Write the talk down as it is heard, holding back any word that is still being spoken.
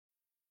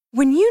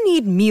When you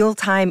need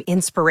mealtime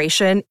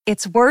inspiration,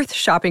 it's worth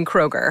shopping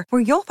Kroger,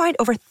 where you'll find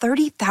over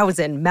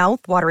 30,000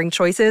 mouth-watering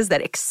choices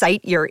that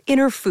excite your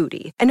inner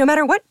foodie. And no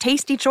matter what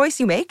tasty choice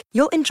you make,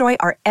 you'll enjoy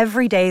our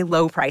everyday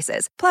low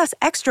prices, plus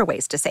extra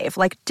ways to save,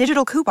 like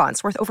digital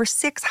coupons worth over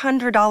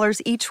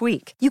 $600 each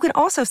week. You can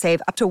also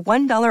save up to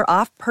 $1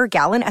 off per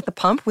gallon at the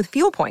pump with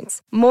fuel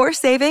points. More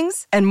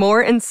savings and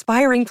more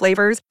inspiring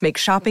flavors make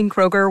shopping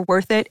Kroger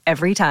worth it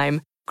every time.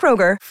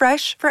 Kroger,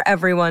 fresh for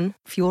everyone.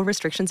 Fuel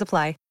restrictions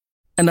apply.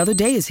 Another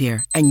day is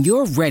here, and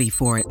you're ready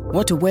for it.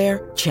 What to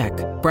wear? Check.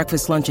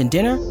 Breakfast, lunch, and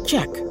dinner?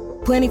 Check.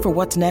 Planning for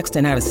what's next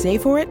and how to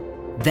save for it?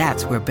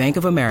 That's where Bank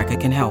of America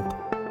can help.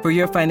 For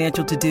your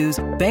financial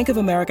to-dos, Bank of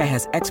America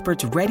has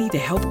experts ready to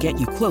help get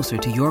you closer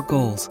to your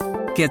goals.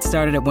 Get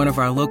started at one of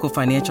our local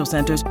financial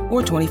centers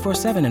or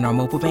 24/7 in our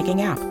mobile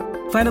banking app.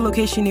 Find a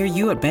location near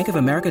you at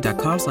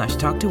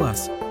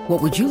bankofamerica.com/talktous. What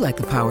would you like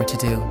the power to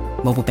do?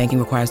 Mobile banking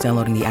requires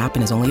downloading the app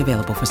and is only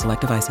available for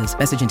select devices.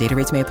 Message and data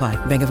rates may apply.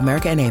 Bank of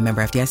America N.A.,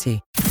 member FDIC.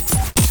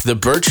 The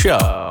Burt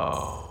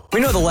Show. We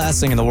know the last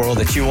thing in the world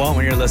that you want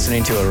when you're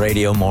listening to a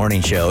radio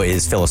morning show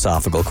is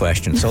philosophical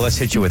questions. So let's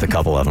hit you with a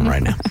couple of them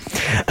right now.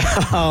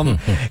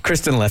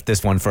 Kristen left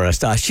this one for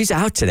us. She's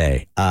out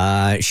today.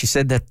 She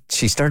said that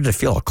she started to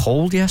feel a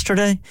cold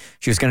yesterday.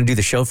 She was going to do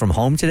the show from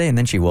home today, and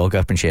then she woke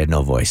up and she had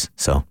no voice.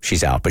 So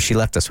she's out, but she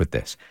left us with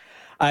this.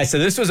 So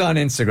this was on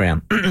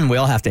Instagram. We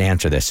all have to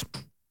answer this.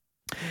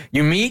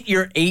 You meet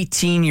your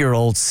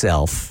 18-year-old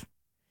self.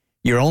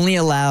 You're only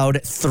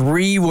allowed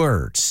 3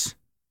 words.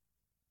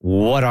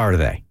 What are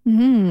they?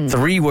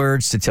 3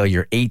 words to tell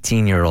your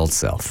 18-year-old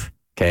self.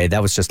 Okay,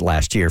 that was just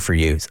last year for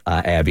you,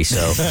 Abby.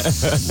 So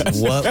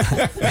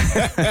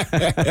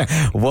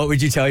what would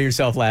you tell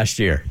yourself last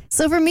year?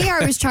 So for me,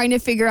 I was trying to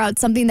figure out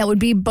something that would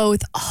be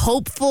both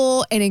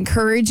hopeful and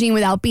encouraging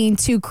without being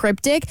too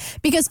cryptic.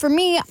 Because for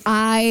me,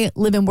 I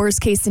live in worst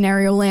case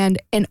scenario land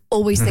and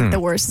always think the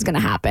worst is going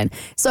to happen.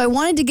 So I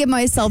wanted to give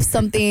myself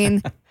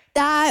something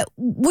that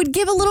would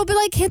give a little bit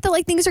like hint that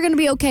like things are going to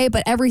be okay,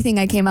 but everything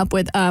I came up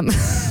with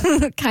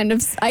kind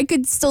of I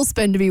could still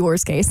spin to be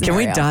worst case scenario.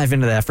 Can we dive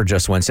into that for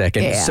just 1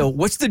 second? Yeah. So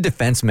what's the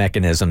defense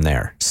mechanism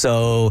there?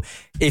 So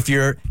if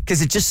you're,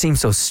 because it just seems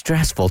so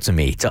stressful to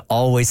me to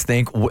always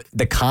think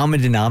the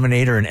common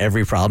denominator in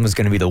every problem is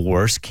going to be the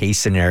worst case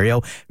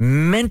scenario.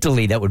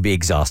 Mentally, that would be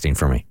exhausting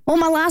for me. Well,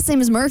 my last name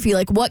is Murphy.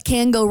 Like what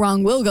can go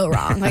wrong will go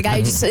wrong. Like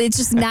it's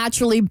just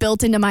naturally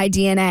built into my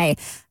DNA.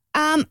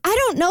 I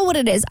don't know what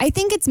it is. I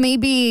think it's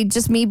maybe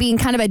just me being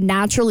kind of a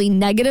naturally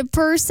negative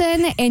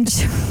person and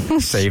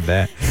save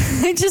that.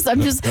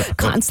 I'm just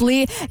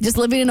constantly just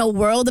living in a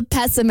world of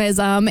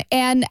pessimism.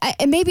 And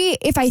maybe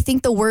if I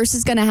think the worst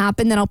is going to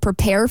happen, then I'll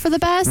prepare for the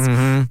best.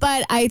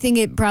 But I think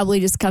it probably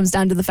just comes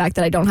down to the fact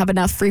that I don't have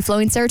enough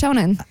free-flowing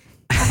serotonin.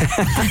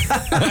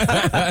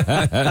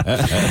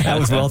 That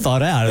was well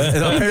thought out.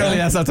 Apparently,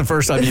 that's not the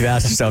first time you've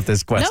asked yourself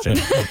this question.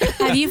 Nope.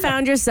 Have you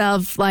found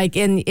yourself, like,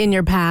 in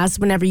your past,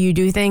 whenever you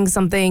do things,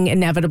 something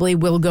inevitably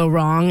will go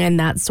wrong, and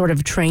that sort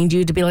of trained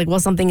you to be like,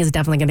 well, something is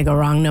definitely going to go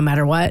wrong no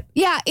matter what?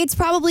 Yeah, it's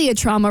probably a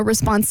trauma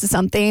response to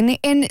something,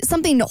 and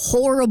something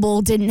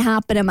horrible didn't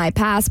happen in my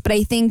past, but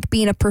I think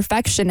being a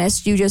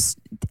perfectionist, you're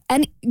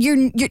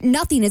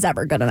nothing is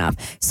ever good enough.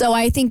 So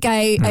I think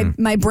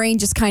my brain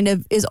just kind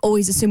of is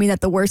always assuming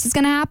that the worst is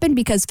going to happen,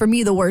 because for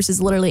me, the worst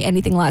is literally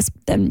anything less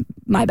than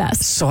my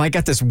best. So I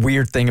got this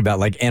weird thing about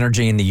like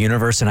energy in the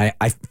universe, and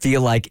I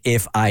feel like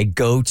if I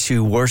go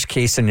to worst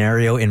case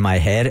scenario in my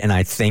head and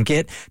I think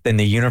it, then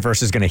the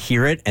universe is going to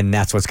hear it, and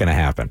that's what's going to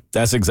happen.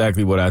 That's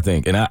exactly what I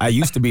think. And I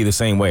used to be the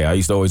same way. I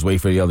used to always wait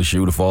for the other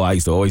shoe to fall. I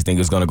used to always think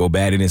it's going to go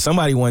bad. And then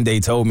somebody one day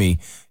told me,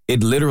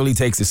 it literally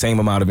takes the same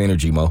amount of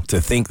energy, Mo, to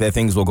think that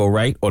things will go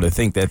right or to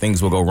think that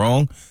things will go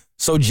wrong.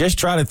 So just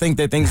try to think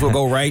that things will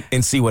go right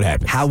and see what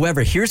happens.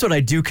 However, here's what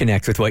I do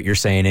connect with what you're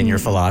saying in your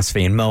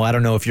philosophy. And Mo, I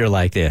don't know if you're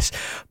like this,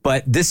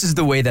 but this is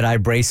the way that I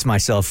brace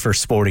myself for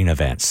sporting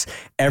events.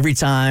 Every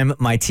time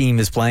my team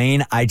is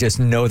playing, I just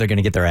know they're going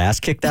to get their ass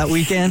kicked that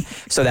weekend.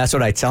 So that's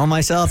what I tell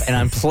myself. And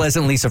I'm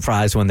pleasantly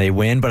surprised when they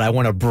win, but I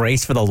want to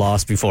brace for the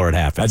loss before it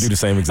happens. I do the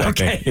same exact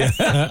thing.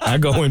 Yeah. I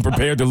go in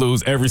prepared to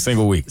lose every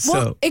single week.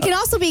 Well, it can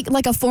also be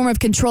like a form of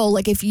control.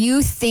 Like if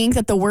you think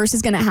that the worst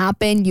is going to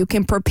happen, you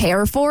can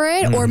prepare for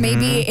it. Or maybe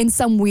in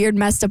some weird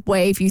messed up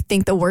way, if you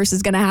think the worst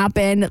is going to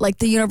happen, like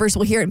the universe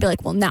will hear it and be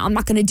like, well, now I'm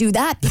not going to do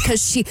that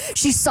because she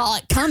saw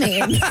it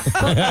coming.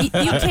 Well,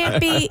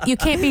 you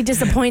can't be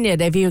disappointed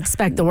if you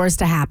expect the worst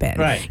to happen.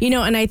 Right. You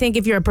know, and I think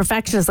if you're a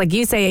perfectionist, like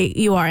you say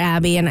you are,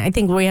 Abby, and I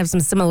think we have some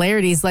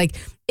similarities, like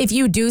if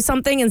you do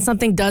something and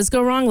something does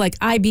go wrong, like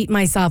I beat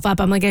myself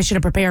up. I'm like, I should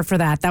have prepared for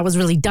that. That was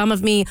really dumb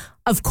of me.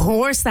 Of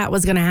course that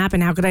was going to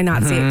happen. How could I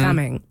not see it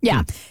coming?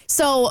 Yeah.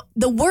 So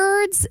the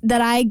words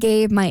that I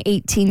gave my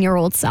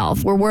 18-year-old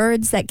self were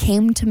words that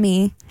came to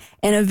me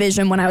in a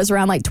vision when I was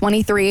around like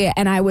 23,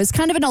 and I was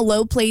kind of in a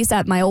low place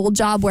at my old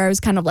job where I was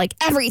kind of like,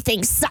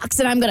 everything sucks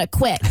and I'm going to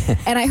quit.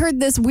 And I heard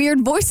this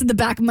weird voice in the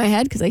back of my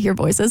head, because I hear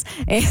voices,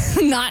 and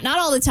not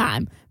all the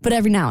time, but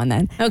every now and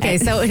then. Okay,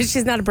 so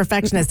she's not a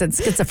perfectionist. It's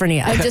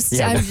schizophrenia.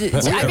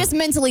 I'm just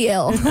mentally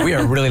ill. We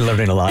are really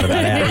learning a lot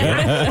about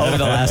Abby over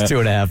the last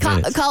 2.5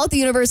 minutes. Call it the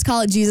universe,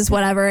 call it Jesus,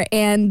 whatever.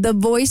 And the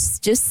voice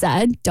just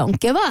said, don't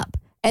give up.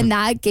 And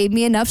that gave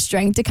me enough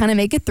strength to kind of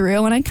make it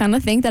through. And I kind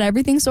of think that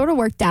everything sort of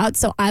worked out.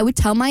 So I would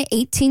tell my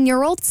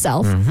 18-year-old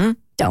self,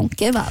 don't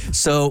give up.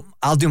 So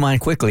I'll do mine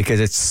quickly because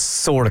it's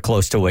sort of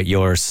close to what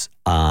yours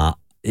are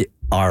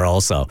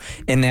also.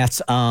 And that's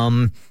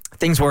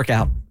things work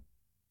out.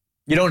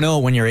 You don't know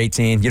it when you're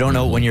 18. You don't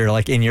know it when you're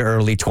like in your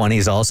early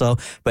 20s also.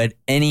 But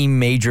any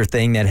major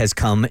thing that has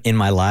come in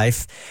my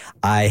life,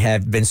 I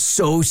have been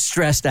so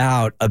stressed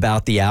out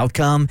about the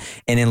outcome.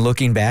 And in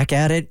looking back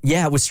at it,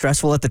 yeah, it was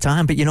stressful at the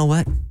time. But you know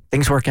what?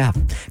 Things work out.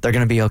 They're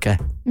going to be okay.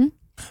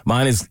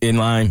 Mine is in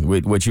line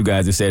with what you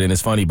guys have said. And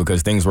it's funny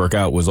because things work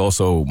out was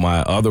also my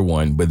other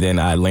one. But then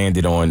I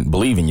landed on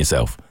believe in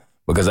yourself.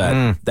 Because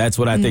that's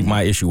what I think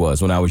my issue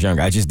was when I was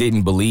younger. I just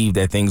didn't believe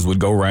that things would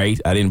go right.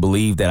 I didn't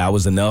believe that I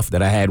was enough,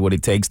 that I had what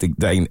it takes to,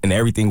 and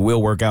everything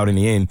will work out in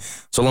the end,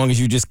 so long as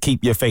you just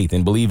keep your faith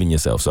and believe in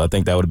yourself. So I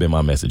think that would have been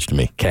my message to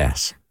me.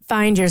 Cass.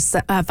 Find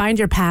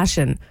your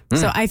passion.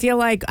 So I feel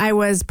like I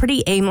was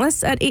pretty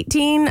aimless at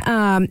 18.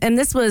 And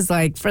this was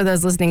like, for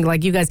those listening,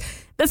 like you guys,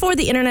 before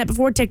the internet,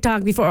 before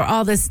TikTok, before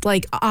all this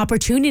like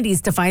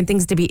opportunities to find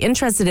things to be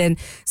interested in.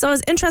 So I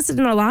was interested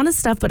in a lot of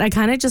stuff, but I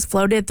kind of just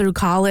floated through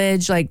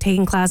college, like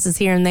taking classes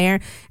here and there.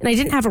 And I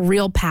didn't have a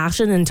real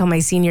passion until my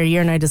senior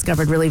year, and I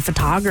discovered really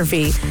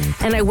photography.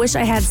 And I wish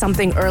I had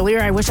something earlier.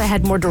 I wish I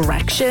had more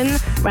direction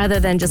rather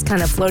than just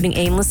kind of floating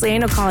aimlessly. I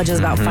know college is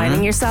about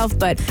finding yourself,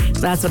 but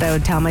that's what I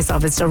would tell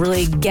myself, is to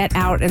really get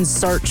out and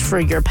search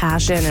for your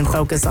passion and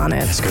focus on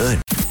it. That's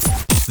good.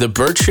 The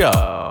Burt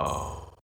Show.